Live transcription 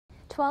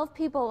12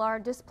 people are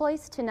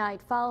displaced tonight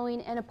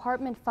following an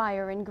apartment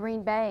fire in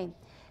Green Bay.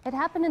 It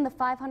happened in the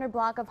 500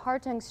 block of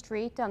Hartung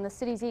Street on the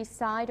city's east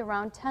side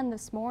around 10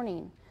 this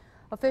morning.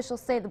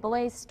 Officials say the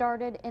blaze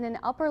started in an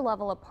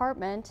upper-level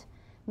apartment.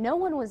 No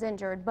one was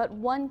injured, but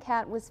one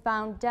cat was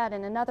found dead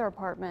in another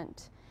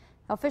apartment.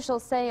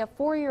 Officials say a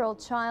 4-year-old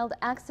child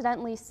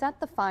accidentally set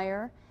the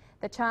fire.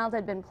 The child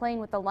had been playing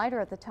with the lighter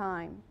at the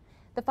time.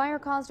 The fire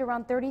caused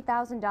around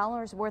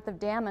 $30,000 worth of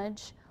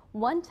damage.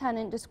 One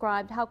tenant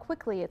described how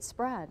quickly it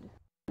spread.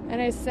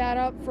 And I sat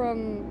up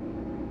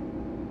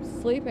from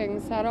sleeping,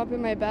 sat up in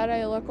my bed.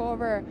 I look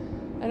over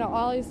and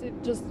all I see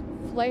just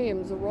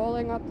flames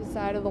rolling up the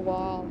side of the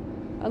wall.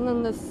 And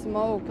then the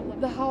smoke.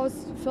 The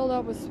house filled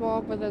up with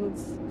smoke within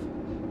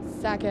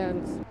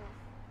seconds.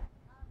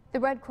 The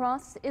Red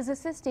Cross is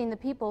assisting the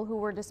people who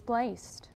were displaced.